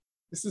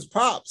This is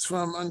Pops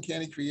from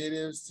Uncanny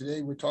Creatives.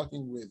 Today we're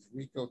talking with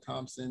Rico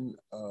Thompson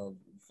of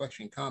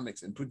Reflection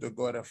Comics in Punta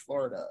Gorda,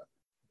 Florida,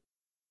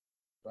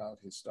 about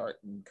his start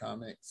in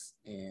comics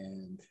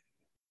and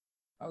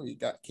how he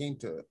came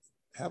to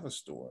have a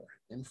store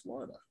in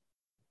Florida.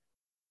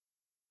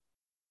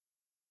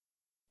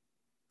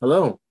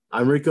 Hello,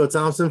 I'm Rico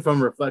Thompson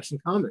from Reflection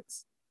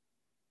Comics.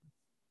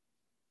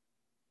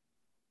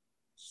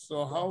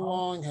 So how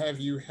long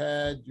have you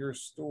had your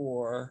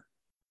store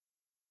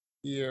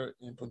here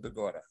in Punta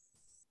Gorda?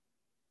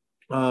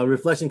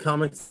 Reflection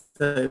Comics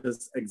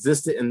has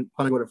existed in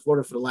Punta Gorda,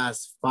 Florida for the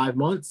last 5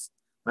 months.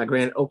 My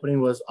grand opening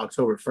was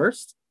October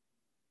 1st.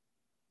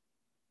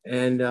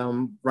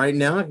 And right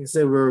now, I can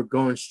say we're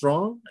going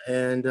strong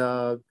and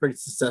pretty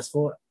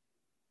successful.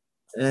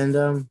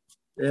 And,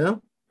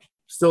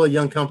 still a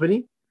young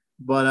company,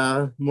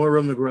 but more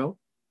room to grow.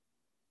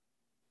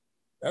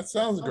 That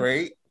sounds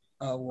great.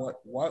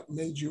 What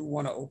made you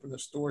want to open a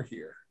store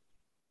here?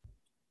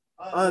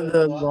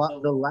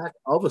 The lack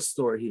of a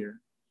store here.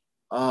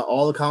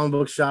 All the comic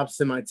book shops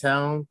in my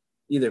town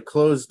either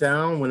closed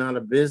down, went out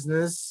of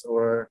business,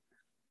 or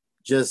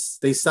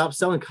just they stopped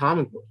selling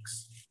comic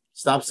books,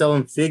 stopped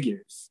selling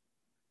figures.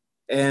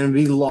 And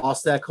we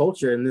lost that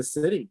culture in this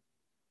city.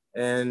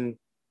 And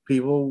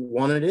people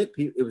wanted it.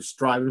 It was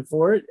striving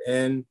for it.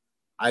 And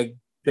I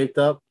picked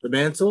up the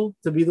mantle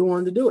to be the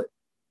one to do it.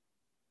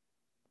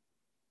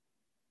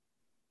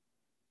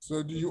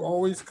 So do you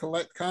always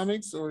collect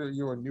comics or are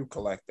you a new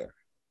collector?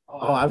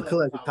 Oh, I've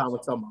collected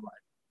comics all my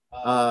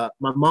life.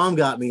 My mom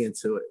got me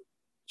into it.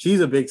 She's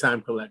a big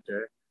time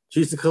collector. She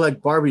used to collect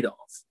Barbie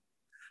dolls.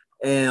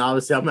 And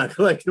obviously I'm not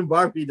collecting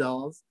Barbie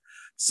dolls.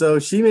 So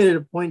she made it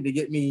a point to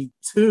get me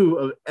 2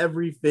 of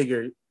every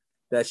figure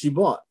that she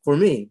bought for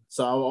me.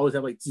 So I'll always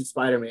have like 2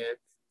 Spider-Man,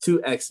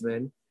 2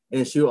 X-Men.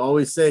 And she would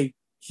always say,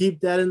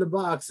 keep that in the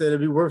box and it'll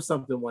be worth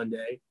something one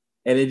day.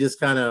 And it just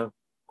kind of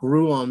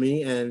grew on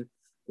me. And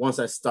once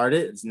I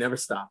started, it's never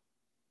stopped.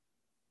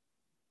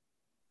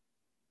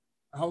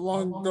 How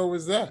long ago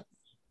was that?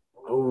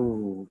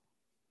 Oh,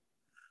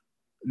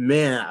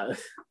 man.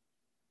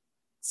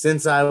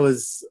 Since I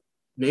was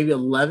maybe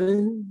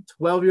 11,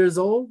 12 years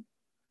old.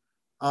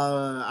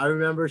 I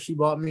remember she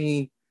bought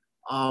me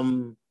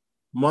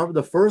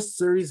the first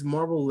series,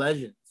 Marvel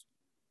Legends,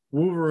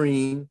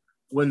 Wolverine,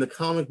 when the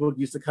comic book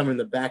used to come in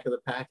the back of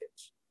the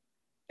package.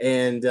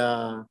 And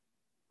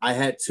I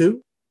had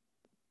 2.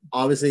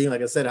 Obviously,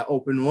 like I said, I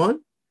opened one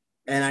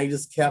and I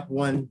just kept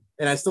one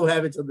and I still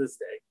have it to this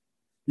day.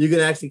 You can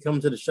actually come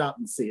to the shop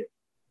and see it.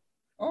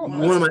 Oh,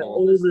 one of my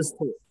oldest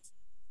toys.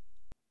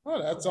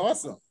 Oh, that's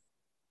awesome.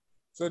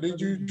 So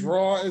did you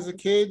draw as a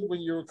kid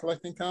when you were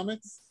collecting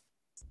comics?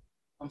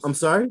 I'm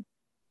sorry?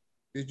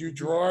 Did you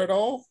draw at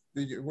all?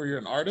 Were you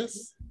an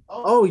artist?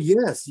 Oh,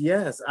 yes.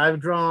 I'm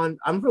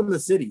from the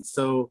city.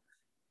 So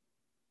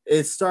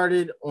it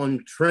started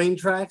on train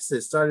tracks.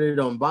 It started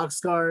on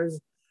boxcars.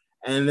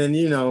 And then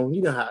you know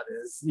how it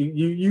is.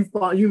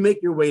 You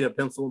make your way to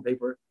pencil and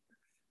paper.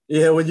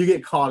 Yeah, when you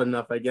get caught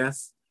enough, I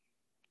guess.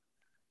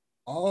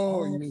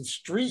 Oh, you mean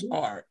street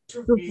art?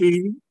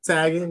 Graffiti,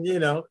 tagging,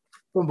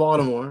 from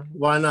Baltimore.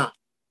 Why not?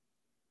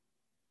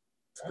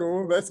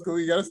 Cool. That's cool.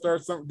 You got to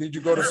start something. Did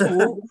you go to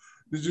school?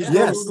 Did you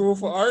go to school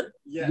for art?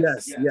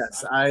 Yes.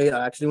 I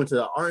actually went to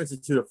the Art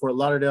Institute of Fort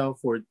Lauderdale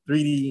for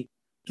 3D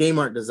game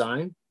art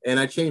design, and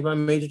I changed my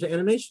major to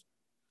animation.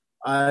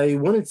 I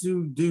wanted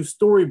to do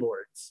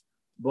storyboards,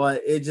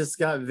 but it just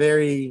got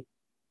very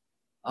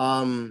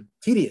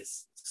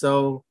tedious.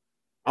 So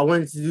I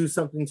wanted to do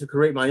something to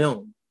create my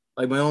own,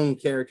 like my own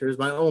characters,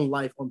 my own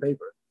life on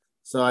paper.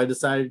 So I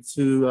decided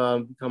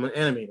to become an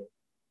animator.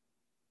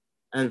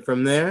 And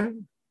from there,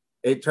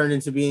 it turned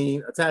into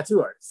being a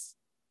tattoo artist.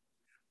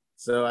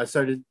 So I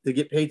started to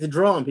get paid to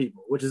draw on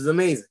people, which is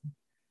amazing.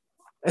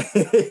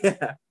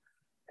 Yeah.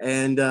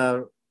 And,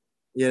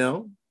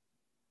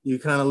 you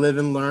kind of live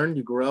and learn,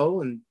 you grow,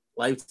 and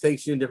life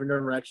takes you in different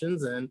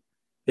directions. And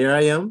here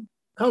I am,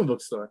 comic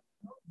book store.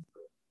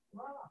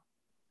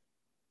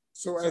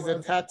 So as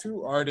a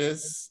tattoo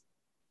artist,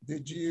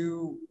 did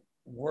you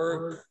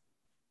work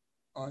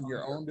on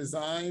your own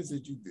designs?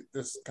 Did you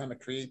just kind of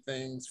create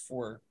things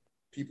for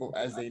people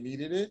as they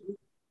needed it?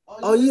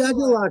 Oh yeah, I do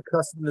a lot of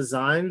custom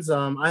designs.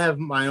 I have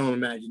my own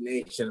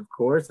imagination, of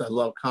course. I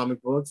love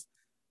comic books.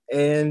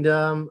 And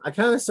I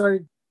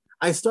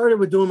started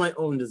with doing my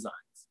own designs,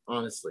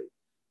 honestly.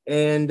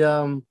 And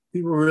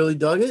people really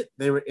dug it.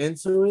 They were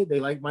into it. They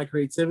liked my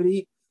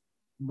creativity,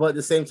 but at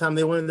the same time,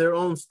 they wanted their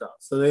own stuff.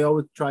 So they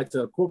always tried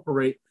to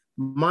incorporate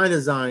my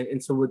design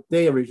into what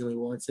they originally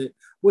wanted,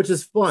 which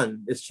is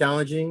fun. It's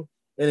challenging,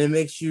 and it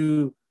makes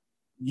you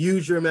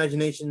use your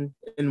imagination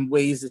in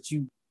ways that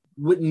you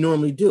wouldn't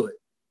normally do it.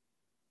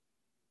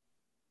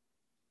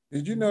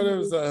 Did you know there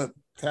was a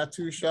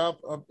tattoo shop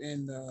up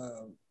in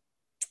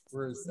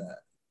where is that?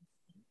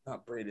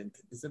 Not Bradenton.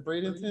 Is it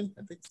Bradenton?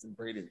 I think it's in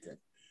Bradenton,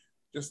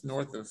 just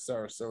north of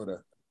Sarasota,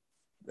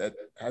 that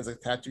has a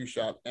tattoo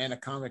shop and a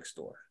comic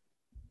store.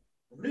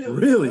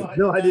 Really?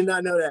 No, I did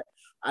not know that.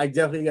 I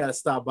definitely got to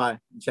stop by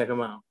and check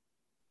them out.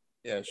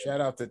 Yeah,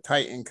 shout out to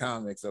Titan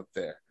Comics up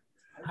there.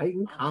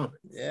 Titan Comics.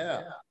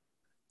 Yeah.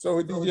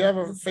 So, did you have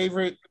a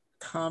favorite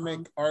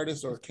comic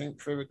artist or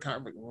favorite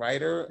comic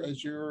writer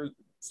as you were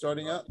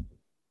starting up?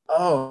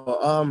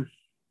 Oh,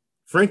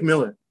 Frank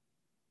Miller.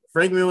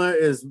 Frank Miller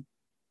is,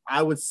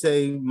 I would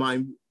say,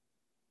 my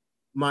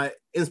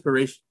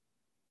inspiration.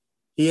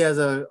 He has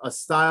a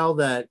style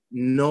that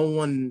no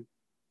one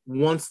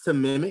wants to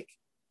mimic,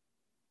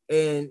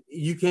 and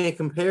you can't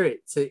compare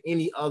it to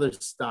any other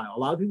style. A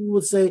lot of people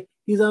would say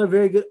he's not a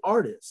very good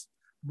artist,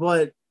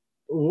 but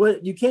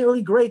what you can't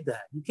really grade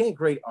that. You can't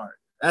grade art.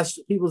 That's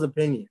people's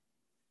opinion.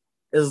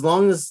 As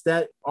long as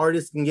that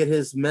artist can get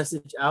his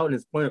message out and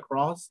his point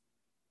across,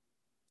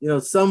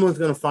 someone's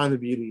going to find the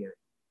beauty in it.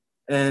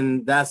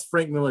 And that's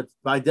Frank Miller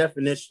by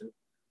definition.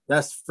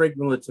 That's Frank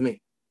Miller to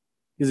me.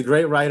 He's a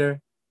great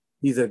writer.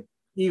 He's an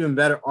even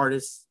better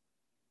artist.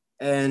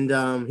 And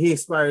he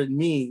inspired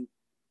me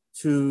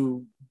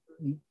to,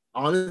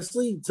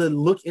 honestly, to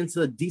look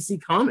into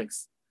DC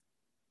Comics.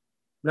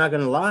 I'm not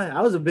going to lie.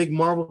 I was a big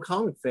Marvel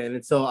comic fan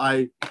until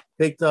I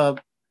picked up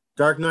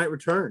Dark Knight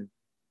Return.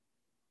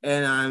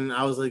 And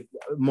I was like,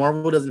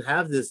 Marvel doesn't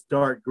have this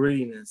dark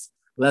grittiness.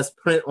 Let's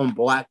print on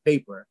black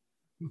paper,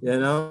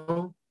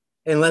 and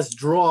let's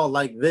draw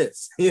like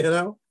this,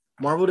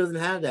 Marvel doesn't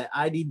have that.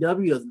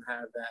 IDW doesn't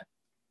have that.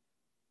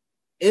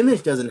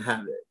 Image doesn't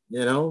have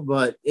it,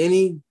 but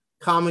any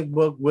comic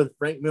book with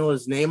Frank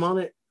Miller's name on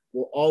it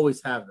will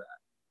always have that.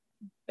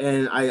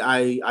 And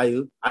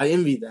I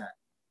envy that.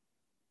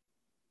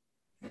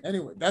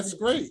 Anyway, that's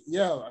great.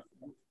 Yeah.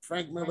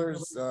 Frank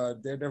Miller's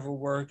Daredevil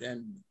work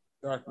and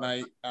Dark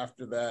Knight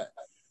after that.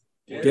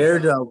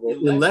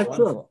 Daredevil,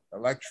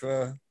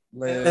 Elektra,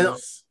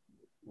 Liz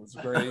was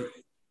great.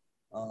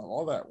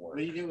 All that work.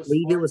 What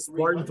you did with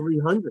Spartan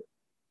 300.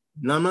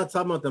 No, I'm not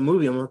talking about the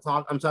movie. I'm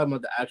talking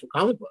about the actual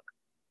comic book.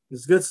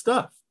 It's good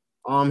stuff.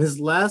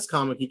 His last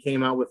comic he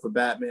came out with for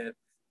Batman,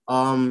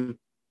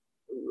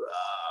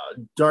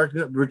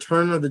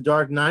 Return of the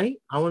Dark Knight,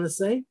 I want to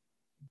say,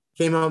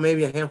 came out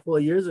maybe a handful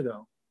of years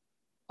ago.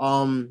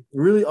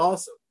 Really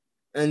awesome.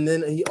 And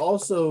then he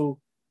also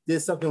did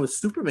something with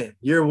Superman,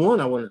 Year One,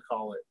 I want to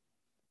call it.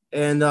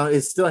 And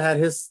it still had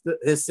his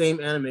same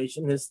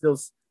animation, his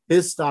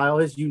style,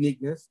 his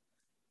uniqueness.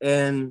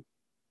 And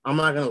I'm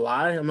not gonna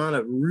lie, I'm not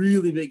a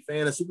really big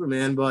fan of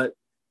Superman, but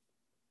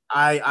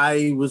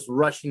I was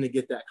rushing to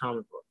get that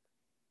comic book.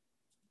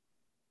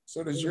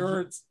 So does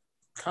your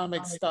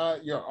comic style,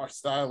 your art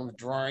style of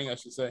drawing, I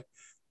should say,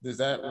 does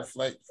that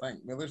reflect Frank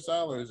Miller's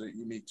style, or is it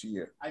unique to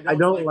you? I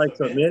don't like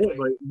to admit it,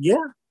 but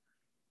yeah.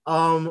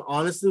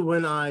 Honestly,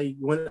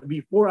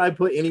 before I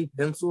put any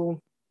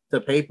pencil to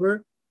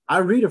paper, I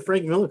read a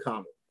Frank Miller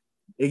comic.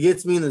 It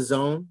gets me in the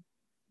zone.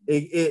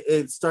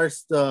 It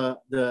starts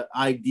the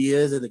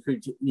ideas and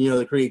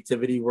the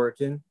creativity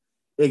working.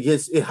 It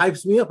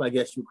hypes me up, I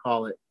guess you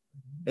call it.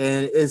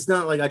 And it's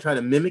not like I try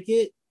to mimic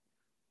it,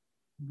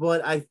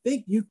 but I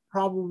think you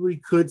probably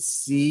could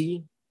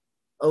see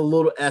a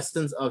little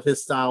essence of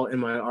his style in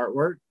my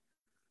artwork.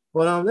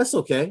 But that's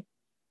okay.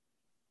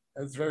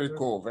 That's very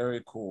cool.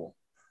 Very cool.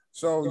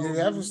 So you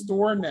have a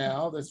store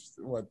now that's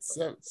what,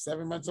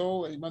 7 months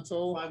old, 8 months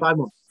old? 5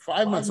 months.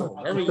 5 months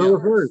old. Very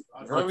young.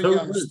 Very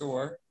young 1st.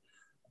 store.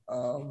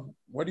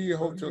 What do you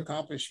hope to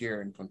accomplish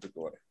here in Punta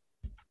Gorda?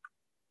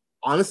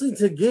 Honestly,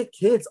 to get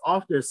kids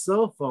off their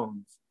cell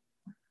phones,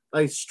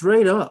 like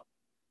straight up,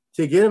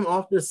 to get them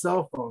off their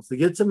cell phones, to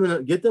get them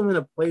in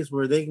a place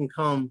where they can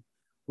come,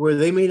 where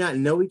they may not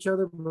know each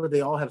other, but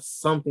they all have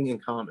something in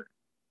common.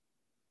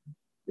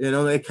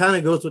 It kind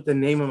of goes with the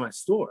name of my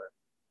store.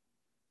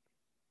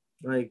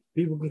 Like,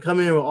 people can come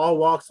in with all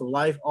walks of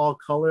life, all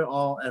color,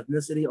 all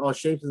ethnicity, all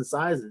shapes and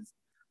sizes,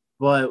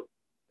 but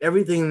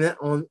everything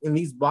in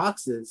these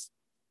boxes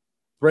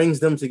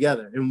brings them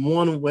together in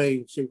one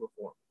way, shape, or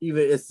form.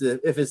 Even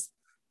if it's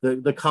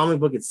the comic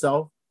book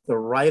itself, the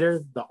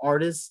writer, the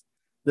artist,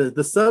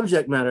 the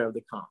subject matter of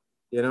the comic.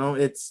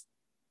 It's,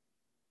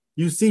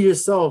 you see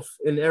yourself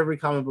in every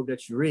comic book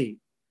that you read.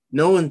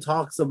 No one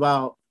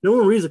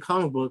reads a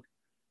comic book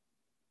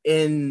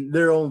in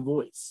their own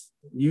voice.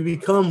 You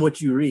become what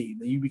you read.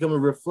 You become a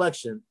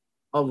reflection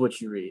of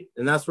what you read.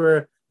 And that's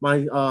where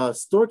my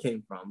store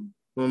came from.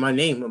 Well, my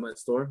name of my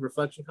store,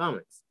 Reflection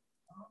Comics.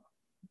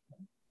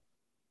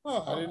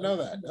 Oh, I didn't know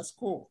that. That's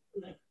cool.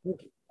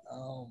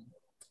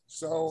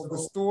 So the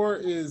store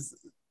is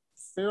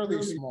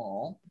fairly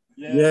small.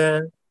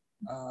 Yeah.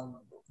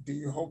 Do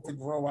you hope to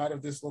grow out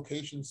of this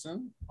location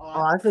soon?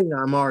 Oh, I think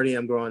I'm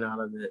growing out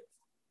of it.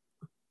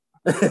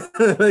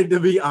 Like, to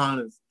be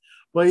honest.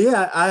 But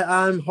yeah,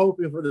 I'm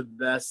hoping for the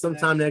best.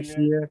 Sometime next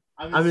year,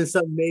 I'm in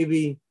something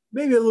maybe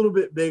a little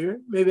bit bigger,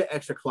 maybe an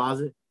extra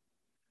closet.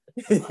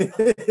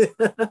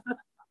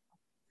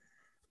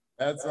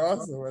 That's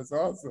awesome. That's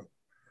awesome.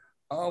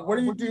 What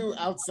do you do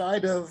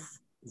outside of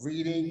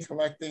reading,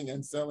 collecting,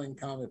 and selling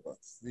comic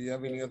books? Do you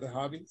have any other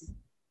hobbies?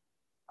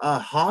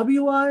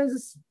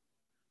 Hobby-wise,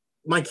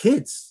 my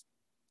kids.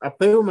 I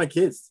play with my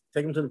kids,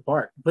 take them to the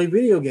park, play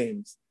video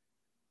games.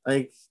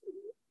 Like,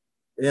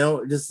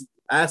 just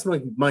ask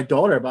my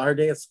daughter about her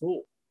day at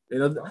school. You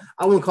know,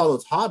 I wouldn't call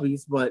those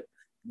hobbies, but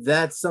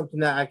that's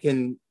something that I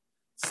can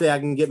say I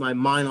can get my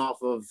mind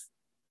off of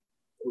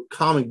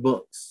comic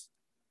books,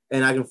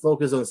 and I can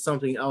focus on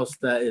something else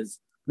that is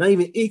not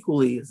even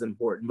equally as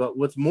important, but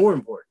what's more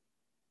important.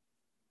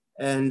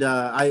 And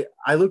I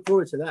look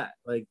forward to that.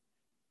 Like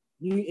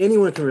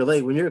anyone can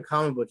relate. When you're a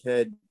comic book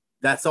head,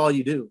 that's all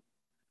you do.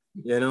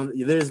 You know,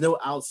 there's no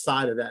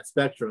outside of that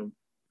spectrum.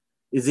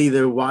 Is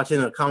either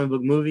watching a comic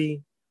book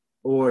movie,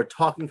 or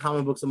talking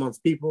comic books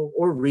amongst people,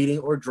 or reading,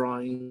 or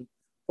drawing,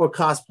 or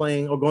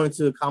cosplaying, or going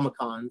to Comic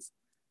Cons.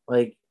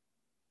 Like,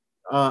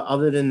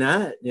 other than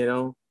that, you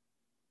know,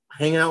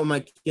 hanging out with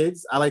my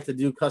kids. I like to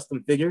do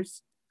custom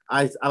figures.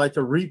 I like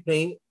to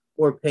repaint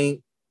or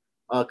paint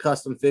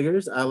custom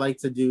figures. I like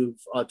to do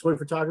toy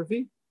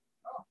photography,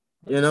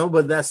 you know,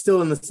 but that's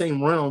still in the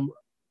same realm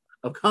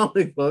of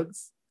comic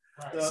books.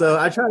 So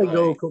I try to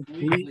go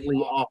completely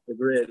off the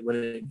grid when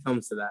it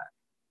comes to that.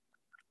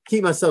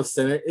 Keep myself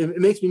centered. It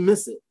makes me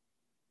miss it.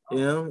 You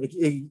know,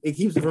 it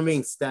keeps me from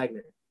being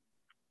stagnant.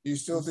 You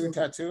still do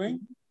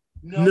tattooing?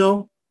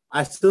 No,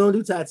 I still don't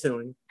do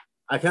tattooing.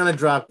 I kind of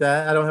dropped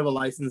that. I don't have a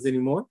license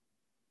anymore.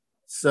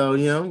 So,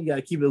 you know, you got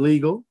to keep it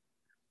legal.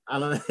 I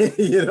don't,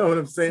 you know what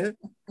I'm saying?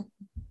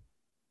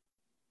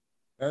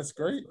 That's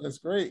great. That's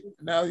great.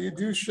 Now you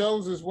do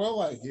shows as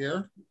well, I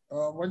hear.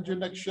 When's your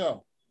next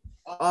show?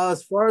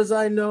 As far as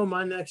I know,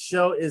 my next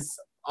show is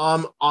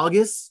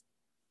August.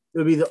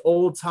 It'll be the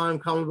Old Time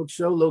Comic Book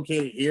Show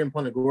located here in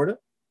Punta Gorda.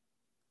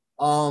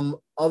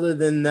 Other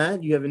than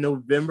that, you have in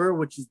November,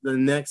 which is the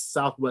next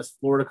Southwest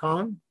Florida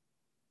Con.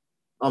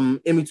 In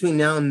between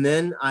now and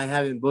then, I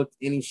haven't booked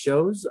any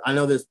shows. I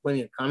know there's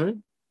plenty of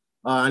coming.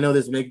 I know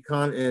there's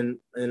MegaCon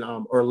in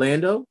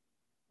Orlando,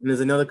 and there's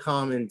another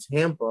con in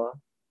Tampa.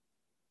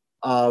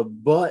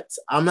 But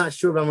I'm not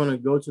sure if I'm going to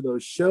go to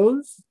those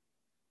shows.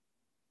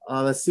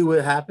 Let's see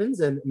what happens,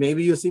 and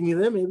maybe you'll see me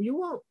there, maybe you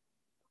won't.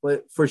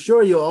 But for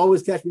sure, you'll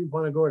always catch me in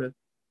Punta Gorda.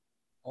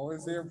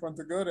 Always there in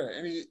Punta Gorda.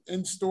 Any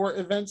in-store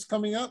events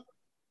coming up?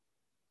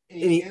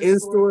 Any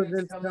in-store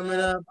events coming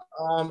up?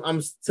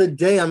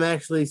 I'm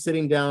actually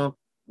sitting down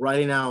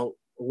writing out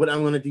what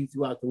I'm going to do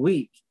throughout the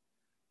week.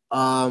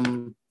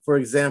 For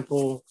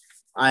example,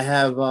 I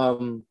have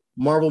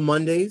Marvel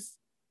Mondays,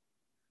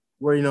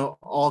 where, you know,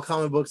 all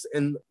comic books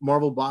in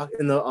Marvel box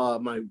in the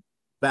my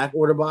back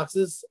order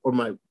boxes, or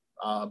my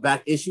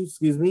back issues,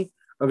 excuse me,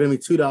 are going to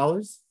be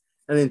 $2.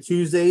 And then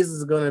Tuesdays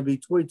is going to be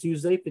Toy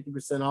Tuesday,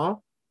 50% off.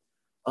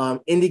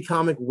 Indie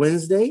Comic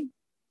Wednesday,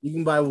 you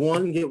can buy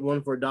one and get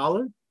one for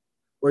 $1,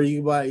 or you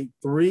can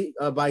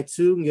buy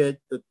two and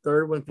get the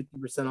third one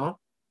 50% off.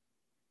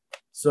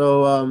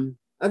 So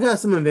I got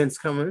some events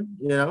coming,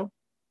 you know.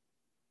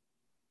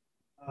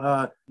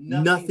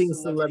 Nothing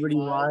celebrity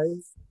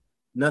wise,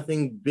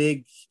 nothing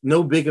big,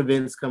 no big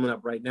events coming up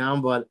right now,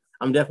 but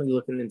I'm definitely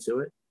looking into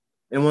it.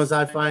 And once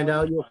I find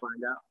out, you'll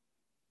find out.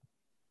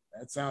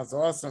 That sounds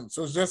awesome.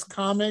 So it's just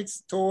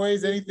comics,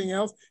 toys, anything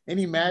else?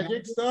 Any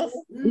magic stuff?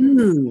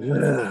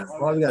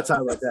 Well, we gotta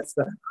talk about that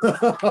stuff.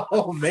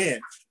 Oh man,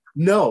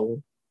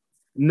 no.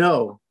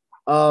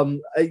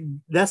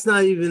 That's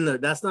not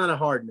a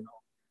hard no.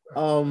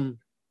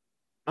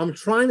 I'm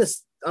trying to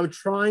stay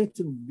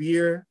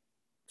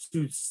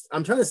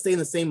in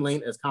the same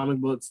lane as comic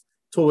books,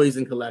 toys,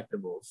 and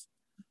collectibles.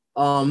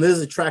 There's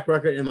a track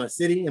record in my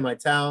city, in my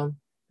town,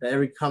 that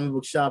every comic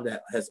book shop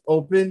that has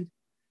opened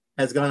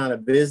has gone out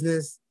of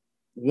business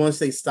once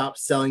they stopped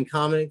selling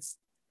comics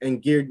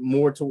and geared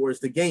more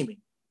towards the gaming.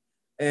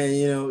 And,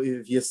 you know,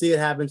 if you see it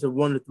happen to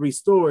 1 to 3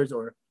 stores,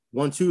 or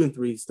 1, 2, and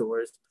 3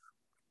 stores,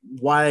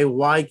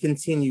 why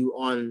continue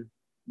on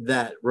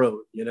that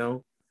road, you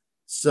know?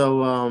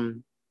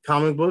 So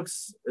comic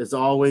books is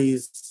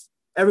always,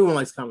 everyone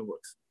likes comic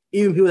books.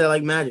 Even people that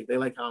like magic, they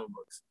like comic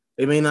books.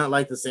 They may not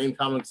like the same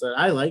comics that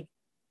I like,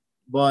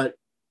 but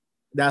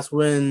that's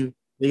when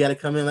they got to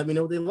come in and let me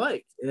know what they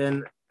like.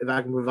 And if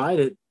I can provide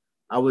it,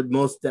 I would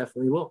most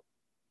definitely will.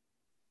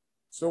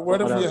 So what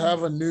if you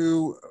have a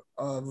new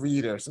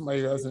reader,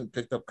 somebody who hasn't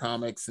picked up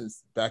comics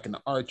since back in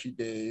the Archie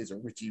days or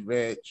Richie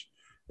Rich,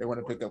 they want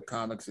to pick up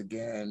comics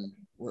again,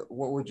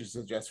 what would you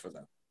suggest for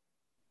them?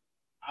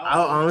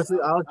 I'll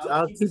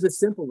keep it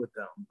simple with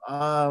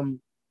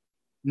them.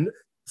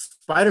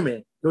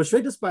 Spider-Man. Go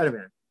straight to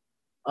Spider-Man.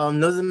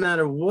 Doesn't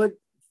matter what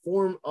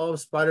form of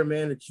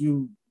Spider-Man that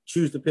you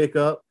choose to pick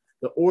up,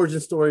 the origin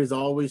story is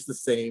always the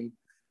same.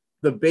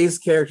 The base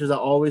characters are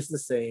always the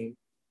same.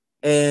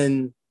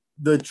 And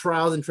the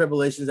trials and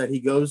tribulations that he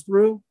goes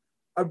through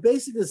are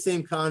basically the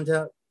same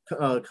content,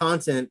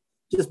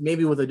 just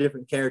maybe with a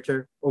different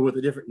character, or with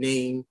a different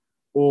name,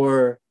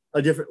 or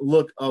a different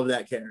look of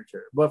that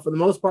character. But for the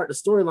most part, the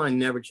storyline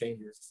never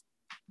changes.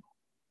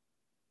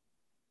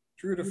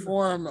 True to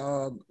form,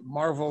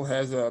 Marvel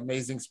has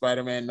Amazing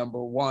Spider-Man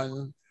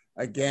 #1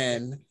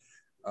 again,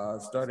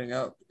 starting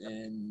up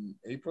in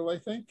April, I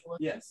think.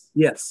 Yes.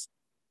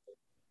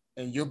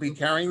 And you'll be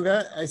carrying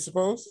that, I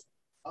suppose?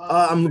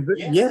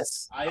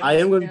 Yes, I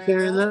am going to be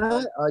carrying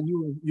that.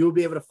 You'll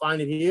be able to find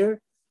it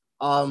here.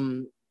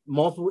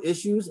 Multiple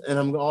issues, and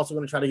I'm also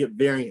going to try to get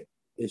variant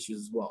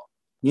issues as well.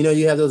 You know,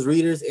 you have those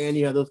readers and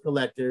you have those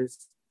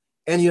collectors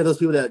and you have those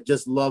people that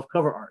just love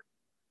cover art.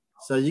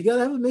 So you got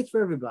to have a mix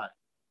for everybody.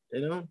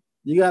 You know,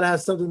 you got to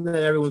have something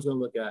that everyone's going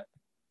to look at.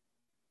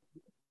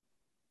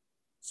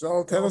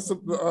 So tell us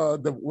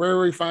where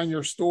we find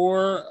your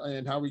store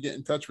and how we get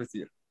in touch with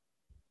you.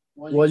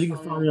 Well, you can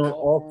find me on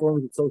all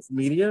forms of social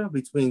media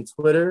between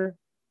Twitter,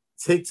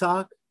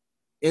 TikTok,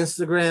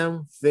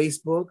 Instagram,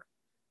 Facebook.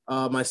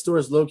 My store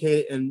is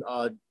located in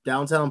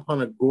downtown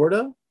Punta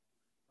Gorda,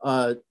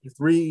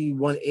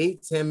 318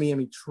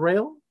 Tamiami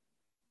Trail,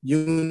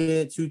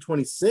 Unit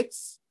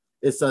 226.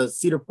 It's a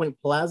Cedar Point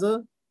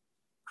Plaza.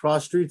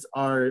 Cross streets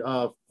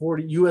are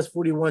 40 US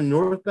 41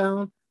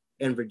 northbound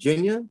and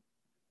Virginia.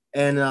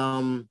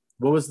 And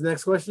what was the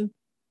next question?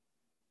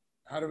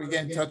 How do we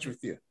get in touch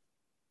with you?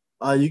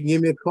 You can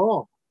give me a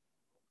call.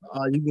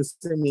 You can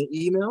send me an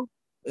email,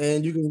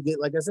 and you can get,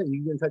 like I said, you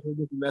can get in touch with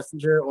me through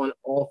Messenger on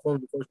all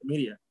forms of social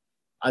media.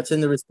 I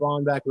tend to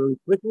respond back really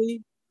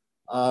quickly.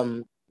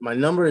 My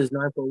number is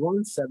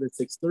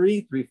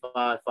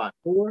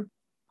 941-763-3554.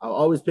 I'll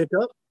always pick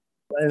up.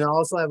 And I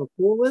also have a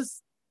pull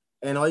list,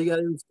 and all you got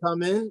to do is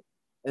come in,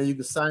 and you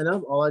can sign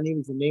up. All I need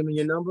is your name and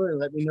your number, and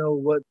let me know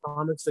what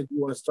comics that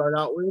you want to start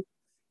out with,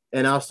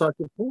 and I'll start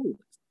your pull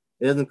list.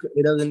 It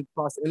doesn't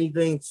cost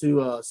anything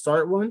to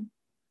start one.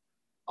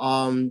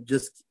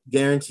 Just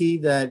guarantee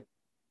that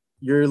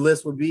your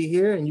list will be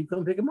here, and you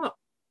come pick them up.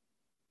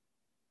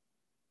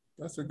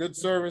 That's a good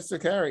service to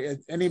carry.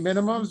 Any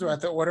minimums? Do I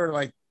have to order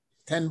like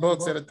 10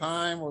 books at a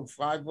time or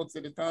 5 books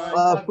at a time?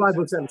 5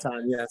 books at a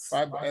time, yes.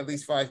 At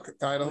least 5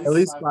 titles? At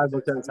least 5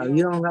 books at a time.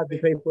 You don't have to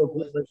pay for a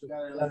pull list.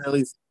 At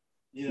least,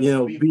 be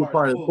a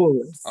part of the pull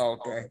list.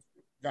 Okay,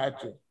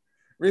 gotcha.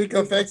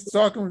 Rico, thanks for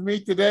talking with me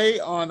today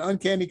on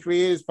Uncanny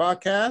Creatives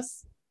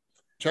Podcast.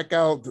 Check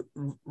out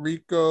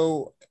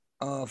Rico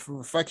for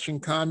Reflection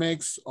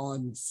Comics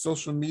on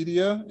social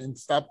media and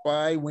stop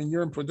by when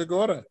you're in Punta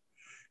Gorda.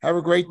 Have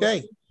a great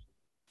day.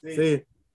 See you.